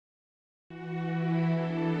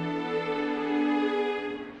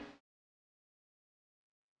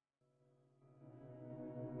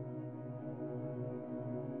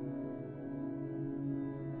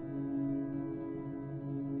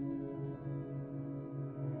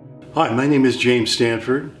Hi, my name is James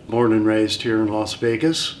Stanford, born and raised here in Las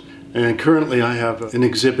Vegas, and currently I have an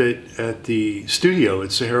exhibit at the studio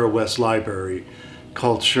at Sahara West Library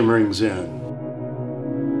called Shimmering Zen.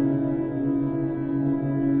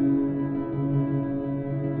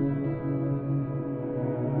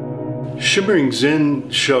 Shimmering Zen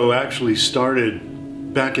show actually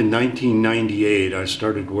started back in 1998. I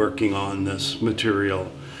started working on this material.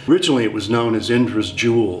 Originally it was known as Indra's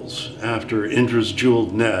Jewels, after Indra's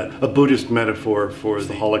jeweled net, a Buddhist metaphor for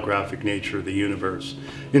the holographic nature of the universe,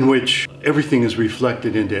 in which everything is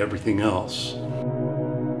reflected into everything else.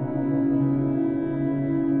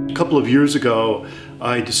 A couple of years ago,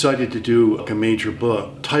 I decided to do a major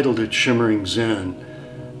book, titled it Shimmering Zen,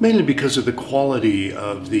 mainly because of the quality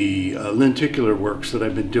of the lenticular works that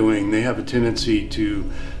I've been doing. They have a tendency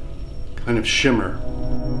to kind of shimmer.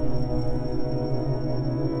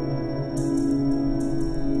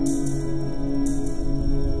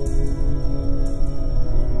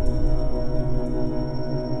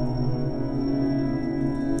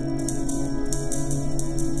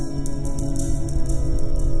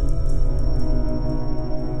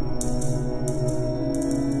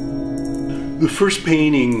 The first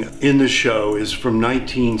painting in the show is from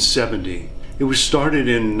 1970. It was started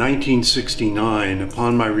in 1969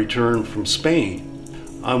 upon my return from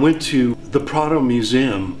Spain. I went to the Prado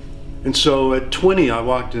Museum, and so at 20 I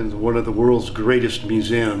walked into one of the world's greatest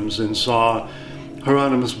museums and saw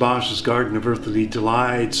Hieronymus Bosch's Garden of Earthly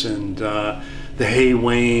Delights and the Hay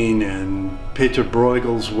Wain and Peter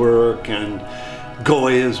Bruegel's work and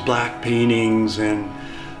Goya's black paintings. And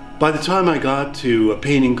by the time I got to a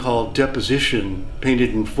painting called Deposition,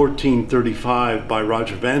 painted in 1435 by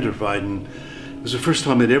Roger van der Weyden, it was the first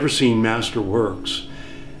time I'd ever seen master works.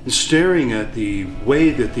 And staring at the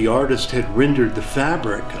way that the artist had rendered the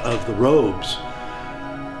fabric of the robes,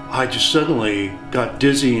 I just suddenly got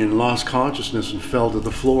dizzy and lost consciousness and fell to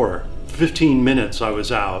the floor. 15 minutes I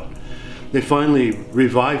was out. They finally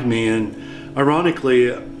revived me, and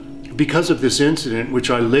ironically, because of this incident, which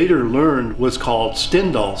I later learned was called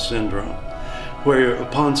Stendhal syndrome, where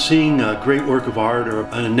upon seeing a great work of art or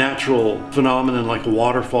a natural phenomenon like a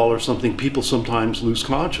waterfall or something, people sometimes lose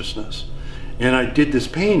consciousness. And I did this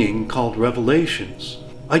painting called Revelations.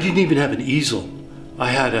 I didn't even have an easel.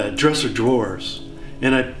 I had a dresser drawers,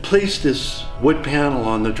 and I placed this wood panel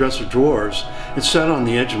on the dresser drawers and sat on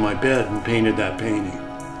the edge of my bed and painted that painting.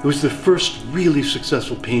 It was the first really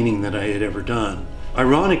successful painting that I had ever done.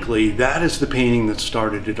 Ironically, that is the painting that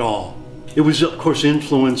started it all. It was, of course,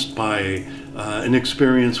 influenced by an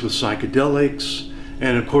experience with psychedelics,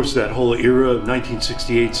 and of course that whole era of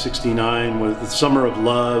 1968-69 with the Summer of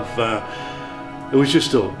Love. It was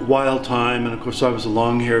just a wild time, and of course I was a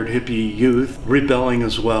long-haired hippie youth, rebelling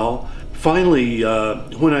as well. Finally,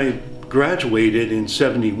 when I graduated in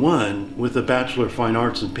 '71 with a Bachelor of Fine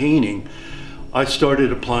Arts in Painting, I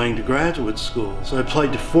started applying to graduate schools. I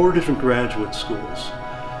applied to 4 different graduate schools,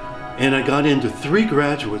 and I got into 3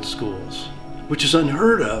 graduate schools, which is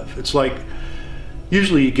unheard of. It's like,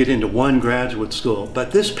 usually you get into 1 graduate school,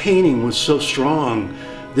 but this painting was so strong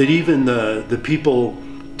that even the people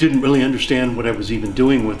didn't really understand what I was even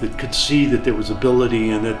doing with it, could see that there was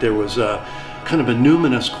ability and that there was a kind of a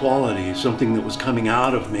numinous quality, something that was coming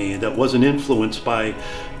out of me that wasn't influenced by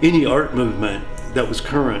any art movement that was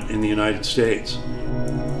current in the United States.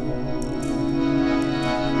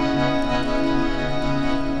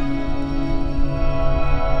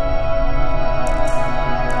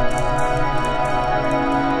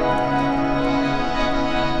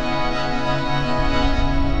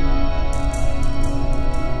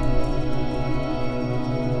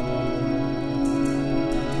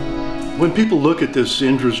 When people look at this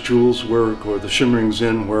Indra's Jewels work or the Shimmering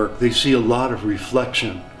Zen work, they see a lot of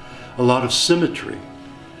reflection, a lot of symmetry.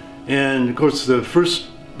 And of course the first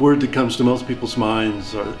word that comes to most people's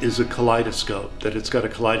minds is a kaleidoscope, that it's got a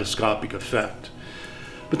kaleidoscopic effect.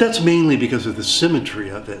 But that's mainly because of the symmetry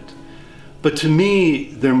of it. But to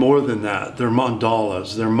me, they're more than that. They're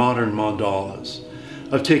mandalas, they're modern mandalas.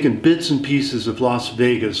 I've taken bits and pieces of Las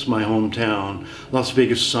Vegas, my hometown, Las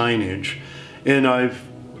Vegas signage, and I've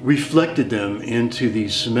reflected them into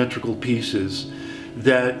these symmetrical pieces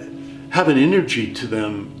that have an energy to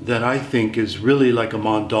them that I think is really like a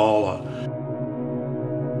mandala.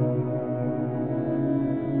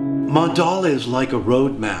 Mandala is like a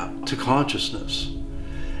roadmap to consciousness,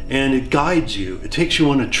 and it guides you. It takes you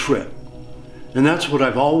on a trip. And that's what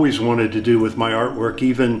I've always wanted to do with my artwork,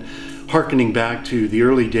 even hearkening back to the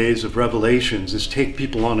early days of Revelations, is take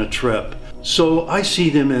people on a trip. So I see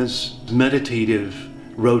them as meditative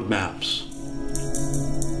roadmaps.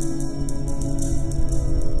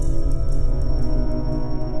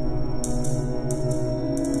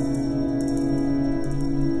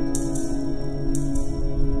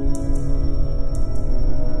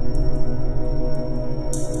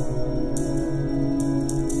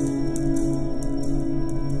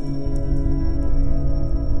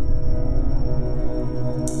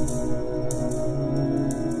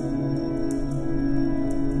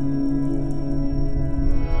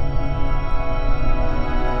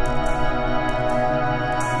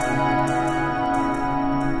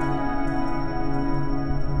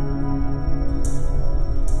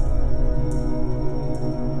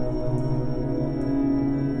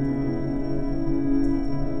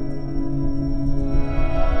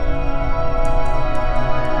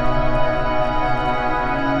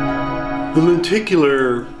 The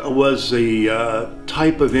lenticular was a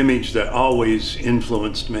type of image that always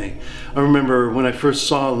influenced me. I remember when I first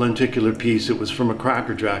saw a lenticular piece, it was from a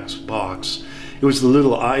Cracker Jacks box. It was the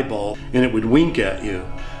little eyeball, and it would wink at you.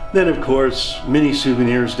 Then, of course, many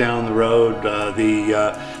souvenirs down the road,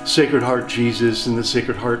 the Sacred Heart Jesus and the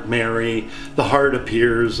Sacred Heart Mary. The heart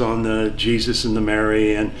appears on the Jesus and the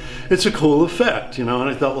Mary, and it's a cool effect, you know, and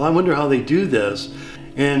I thought, well, I wonder how they do this.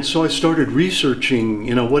 And so I started researching,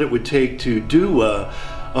 you know, what it would take to do a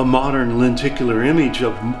modern lenticular image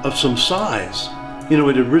of some size. You know,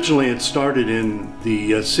 originally it started in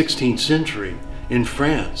the 16th century in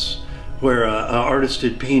France, where an artist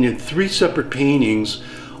had painted 3 separate paintings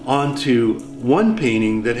onto one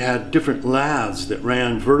painting that had different laths that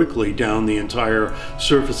ran vertically down the entire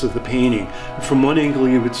surface of the painting. From one angle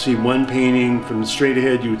you would see one painting, from straight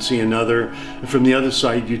ahead you would see another, and from the other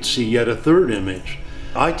side you'd see yet a third image.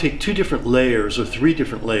 I take 2 different layers or 3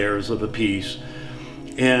 different layers of a piece,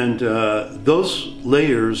 and those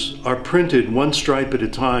layers are printed 1 stripe at a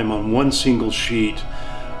time on 1 single sheet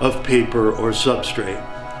of paper or substrate.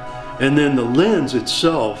 And then the lens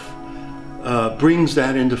itself brings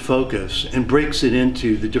that into focus and breaks it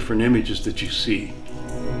into the different images that you see.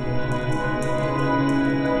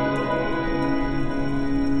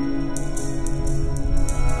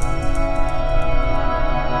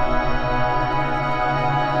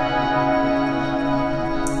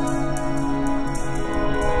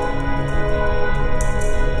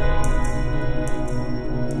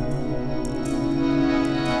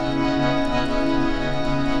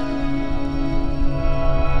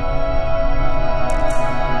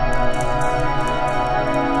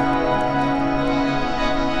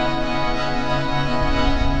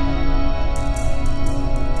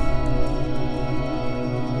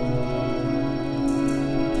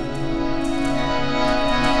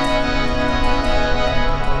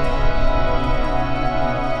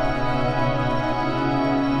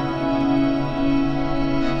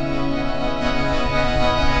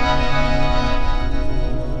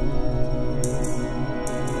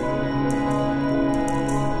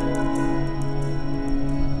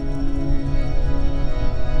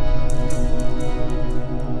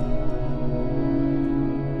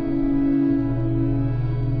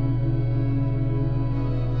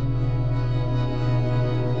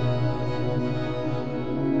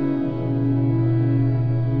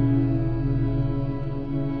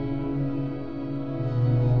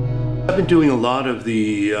 I've been doing a lot of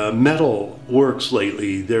the metal works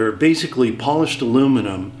lately. They're basically polished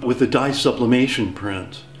aluminum with a dye sublimation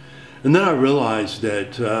print. And then I realized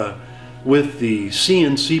that with the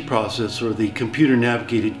CNC process, or the computer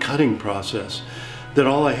navigated cutting process, that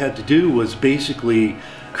all I had to do was basically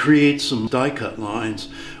create some die cut lines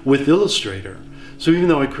with Illustrator. So even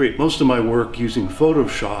though I create most of my work using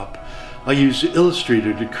Photoshop, I use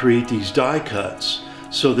Illustrator to create these die cuts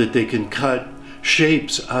so that they can cut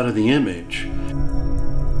shapes out of the image.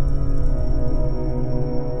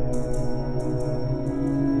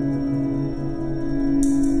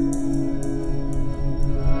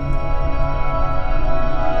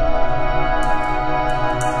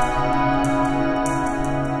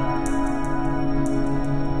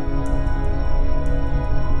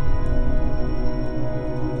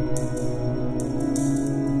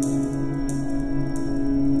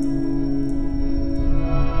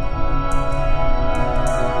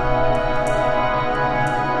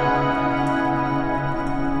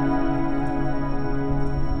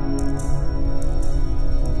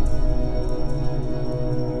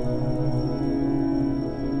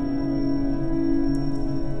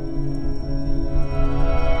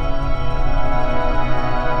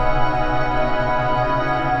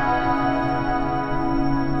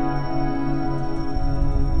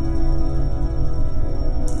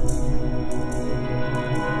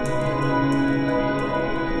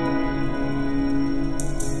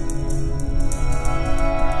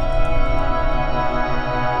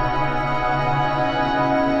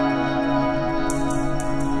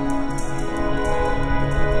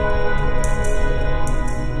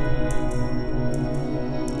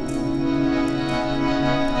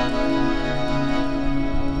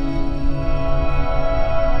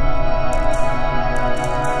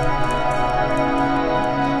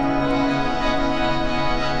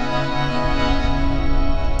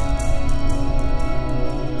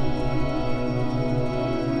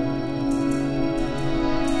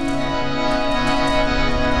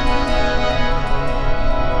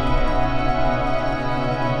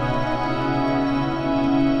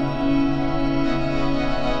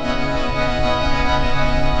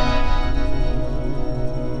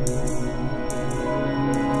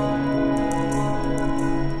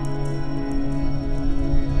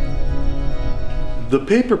 The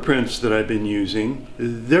paper prints that I've been using,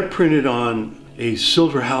 they're printed on a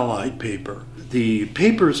silver halide paper. The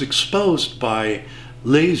paper is exposed by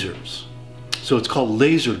lasers, so it's called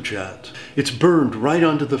laser jet. It's burned right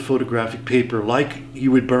onto the photographic paper like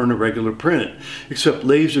you would burn a regular print, except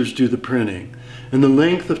lasers do the printing. And the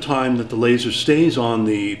length of time that the laser stays on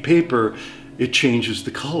the paper, it changes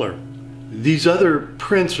the color. These other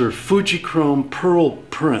prints are Fujichrome pearl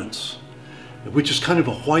prints, which is kind of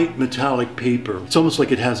a white metallic paper. It's almost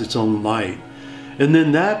like it has its own light. And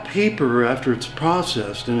then that paper, after it's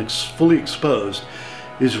processed and it's fully exposed,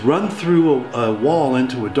 is run through a wall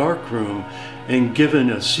into a dark room and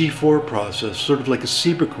given a C4 process, sort of like a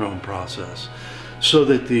Cibachrome process, so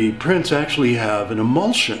that the prints actually have an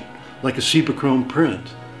emulsion, like a Cibachrome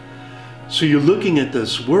print. So you're looking at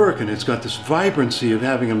this work and it's got this vibrancy of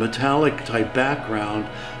having a metallic type background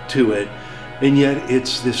to it, and yet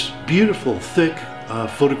it's this beautiful, thick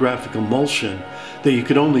photographic emulsion that you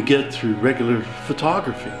could only get through regular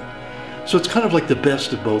photography. So it's kind of like the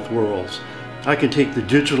best of both worlds. I can take the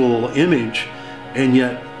digital image and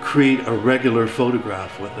yet create a regular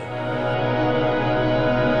photograph with it.